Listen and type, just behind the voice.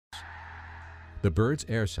The bird's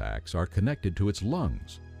air sacs are connected to its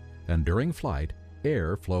lungs, and during flight,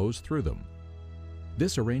 air flows through them.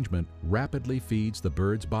 This arrangement rapidly feeds the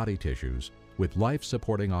bird's body tissues with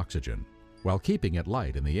life-supporting oxygen while keeping it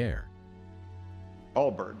light in the air. All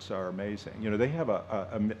birds are amazing. You know, they have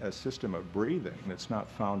a system of breathing that's not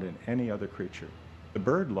found in any other creature. The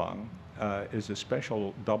bird lung is a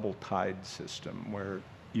special double tide system where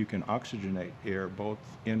you can oxygenate air both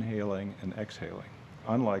inhaling and exhaling.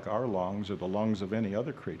 Unlike our lungs or the lungs of any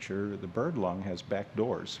other creature, the bird lung has back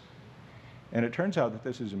doors. And it turns out that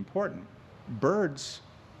this is important. Birds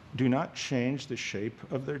do not change the shape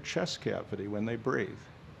of their chest cavity when they breathe.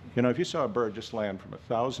 You know, if you saw a bird just land from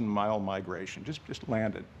a 1,000-mile migration, just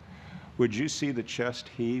landed, would you see the chest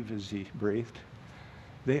heave as he breathed?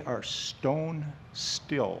 They are stone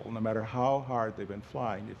still, no matter how hard they've been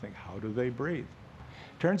flying. You think, how do they breathe?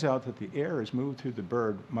 Turns out that the air is moved through the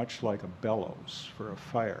bird much like a bellows for a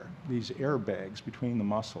fire. These airbags between the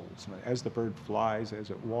muscles. And as the bird flies,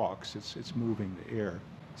 as it walks, it's moving the air.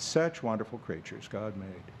 Such wonderful creatures God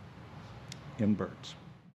made in birds.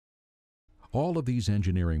 All of these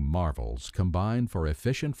engineering marvels combine for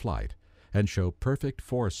efficient flight and show perfect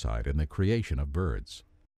foresight in the creation of birds.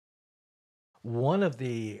 One of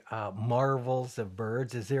the marvels of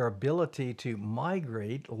birds is their ability to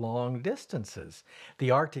migrate long distances.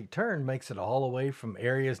 The Arctic tern makes it all the way from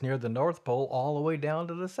areas near the North Pole all the way down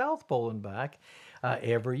to the South Pole and back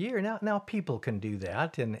every year. Now people can do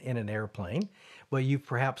that in an airplane, but you've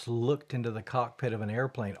perhaps looked into the cockpit of an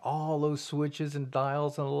airplane, all those switches and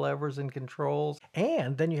dials and levers and controls,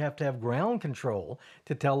 and then you have to have ground control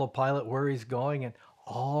to tell the pilot where he's going, and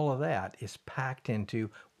all of that is packed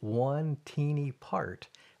into one teeny part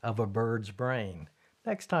of a bird's brain.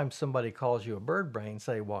 Next time somebody calls you a bird brain,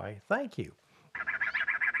 say, why, thank you.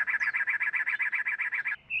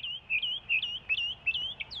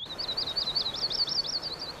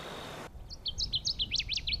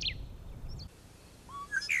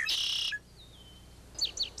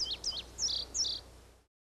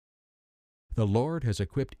 The Lord has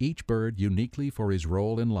equipped each bird uniquely for his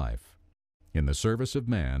role in life. In the service of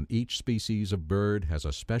man, each species of bird has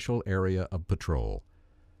a special area of patrol.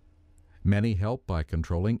 Many help by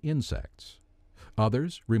controlling insects.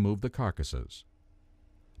 Others remove the carcasses.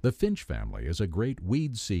 The finch family is a great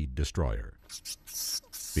weed seed destroyer.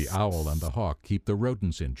 The owl and the hawk keep the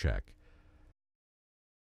rodents in check.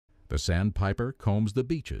 The sandpiper combs the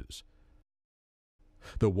beaches.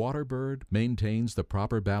 The water bird maintains the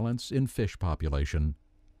proper balance in fish population.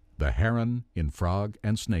 The heron in frog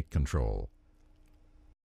and snake control.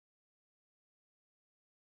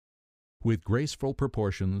 With graceful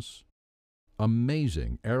proportions,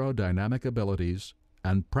 amazing aerodynamic abilities,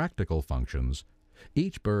 and practical functions,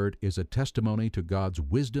 each bird is a testimony to God's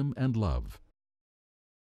wisdom and love.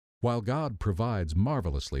 While God provides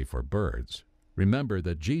marvelously for birds, remember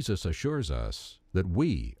that Jesus assures us that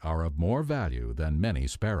we are of more value than many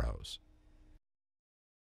sparrows.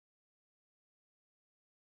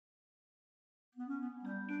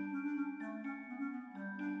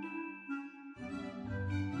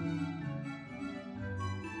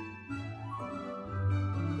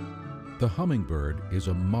 The hummingbird is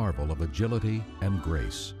a marvel of agility and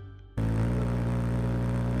grace.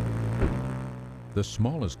 The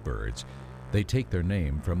smallest birds, they take their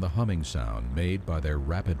name from the humming sound made by their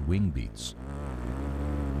rapid wing beats.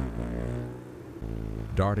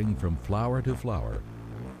 Darting from flower to flower,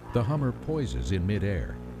 the hummer poises in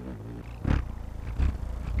midair.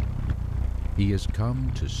 He has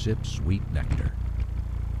come to sip sweet nectar.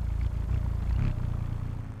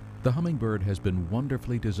 The hummingbird has been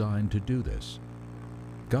wonderfully designed to do this.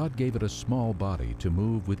 God gave it a small body to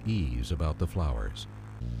move with ease about the flowers,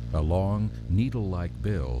 a long, needle-like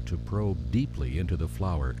bill to probe deeply into the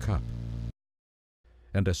flower cup,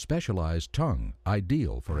 and a specialized tongue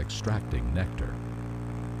ideal for extracting nectar.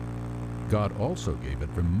 God also gave it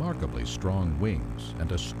remarkably strong wings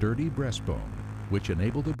and a sturdy breastbone, which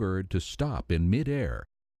enable the bird to stop in midair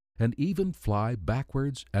and even fly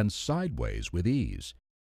backwards and sideways with ease.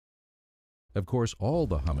 Of course, all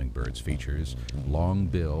the hummingbird's features, long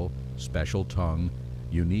bill, special tongue,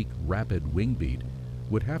 unique rapid wing beat,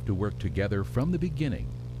 would have to work together from the beginning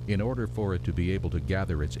in order for it to be able to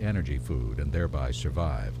gather its energy food and thereby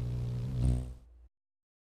survive.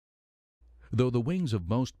 Though the wings of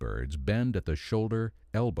most birds bend at the shoulder,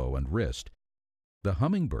 elbow, and wrist, the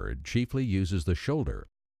hummingbird chiefly uses the shoulder.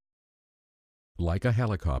 Like a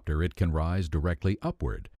helicopter, it can rise directly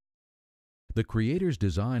upward. The Creator's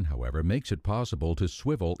design, however, makes it possible to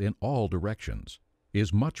swivel in all directions,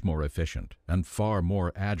 is much more efficient, and far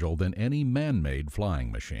more agile than any man-made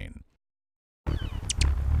flying machine.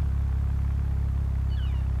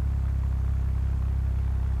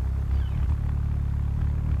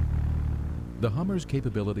 The hummer's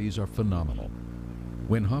capabilities are phenomenal.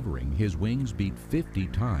 When hovering, his wings beat 50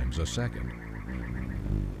 times a second.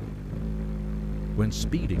 When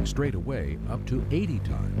speeding straight away, up to 80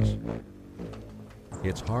 times.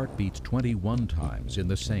 Its heart beats 21 times in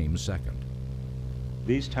the same second.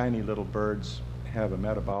 These tiny little birds have a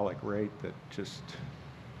metabolic rate that just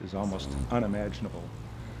is almost unimaginable.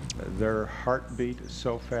 Their heartbeat is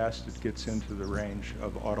so fast it gets into the range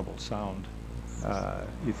of audible sound.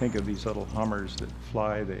 You think of these little hummers that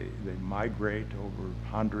fly, they migrate over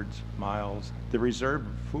hundreds of miles. They reserve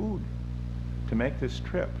food to make this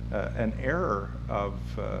trip. An error of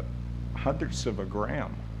hundredths of a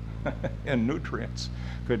gram in nutrients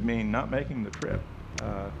could mean not making the trip.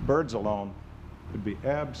 Birds alone would be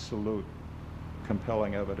absolute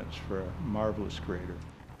compelling evidence for a marvelous creator.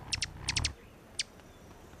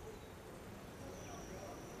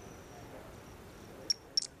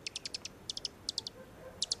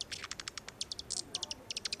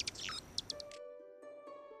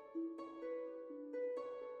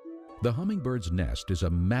 The hummingbird's nest is a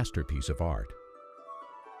masterpiece of art.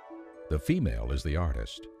 The female is the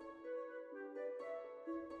artist.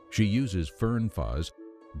 She uses fern fuzz,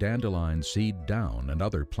 dandelion seed down, and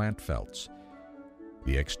other plant felts.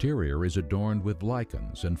 The exterior is adorned with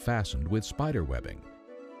lichens and fastened with spider webbing.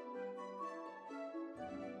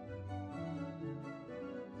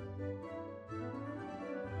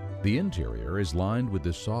 The interior is lined with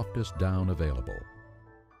the softest down available.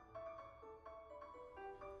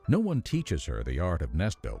 No one teaches her the art of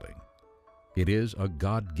nest building. It is a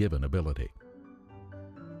God-given ability.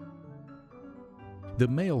 The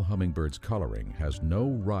male hummingbird's coloring has no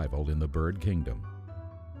rival in the bird kingdom.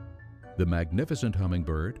 The magnificent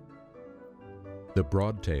hummingbird, the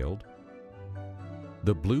broad-tailed,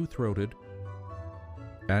 the blue-throated,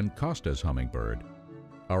 and Costa's hummingbird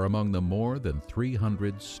are among the more than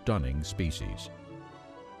 300 stunning species.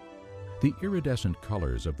 The iridescent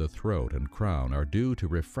colors of the throat and crown are due to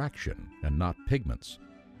refraction and not pigments.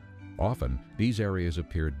 Often, these areas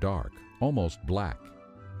appear dark, almost black.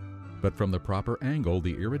 But from the proper angle,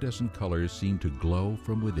 the iridescent colors seem to glow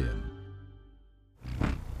from within.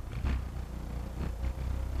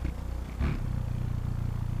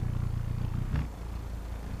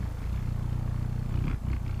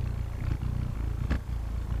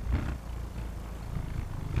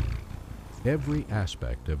 Every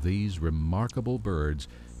aspect of these remarkable birds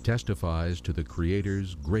testifies to the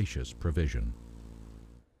Creator's gracious provision.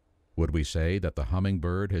 Would we say that the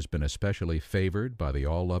hummingbird has been especially favored by the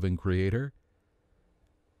all-loving Creator?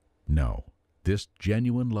 No, this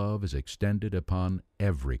genuine love is extended upon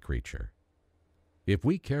every creature. If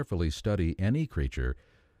we carefully study any creature,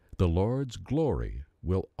 the Lord's glory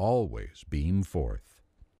will always beam forth.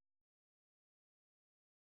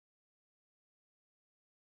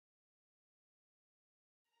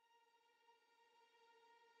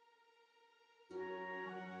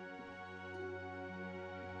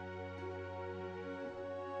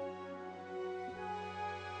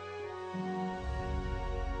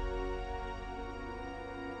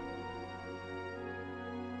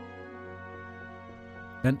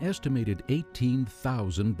 An estimated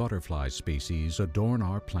 18,000 butterfly species adorn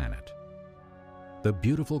our planet. The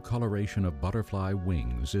beautiful coloration of butterfly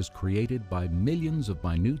wings is created by millions of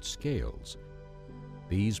minute scales.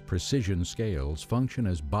 These precision scales function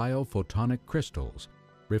as biophotonic crystals,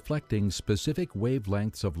 reflecting specific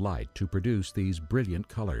wavelengths of light to produce these brilliant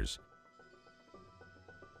colors.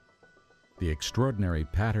 The extraordinary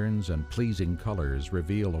patterns and pleasing colors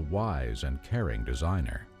reveal a wise and caring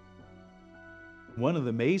designer. One of the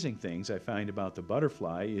amazing things I find about the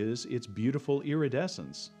butterfly is its beautiful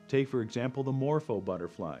iridescence. Take, for example, the morpho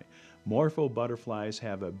butterfly. Morpho butterflies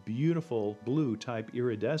have a beautiful blue-type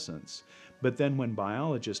iridescence, but then when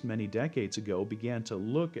biologists many decades ago began to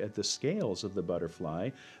look at the scales of the butterfly,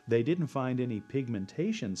 they didn't find any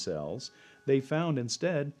pigmentation cells. They found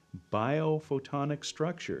instead biophotonic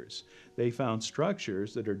structures. They found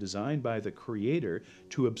structures that are designed by the Creator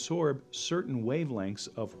to absorb certain wavelengths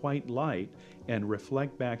of white light and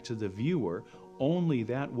reflect back to the viewer only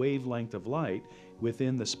that wavelength of light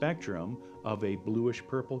within the spectrum of a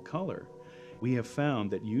bluish-purple color. We have found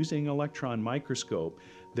that using electron microscope,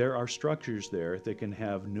 there are structures there that can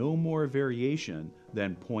have no more variation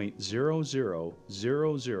than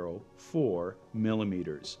 0.00004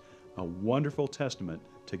 millimeters. A wonderful testament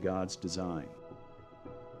to God's design.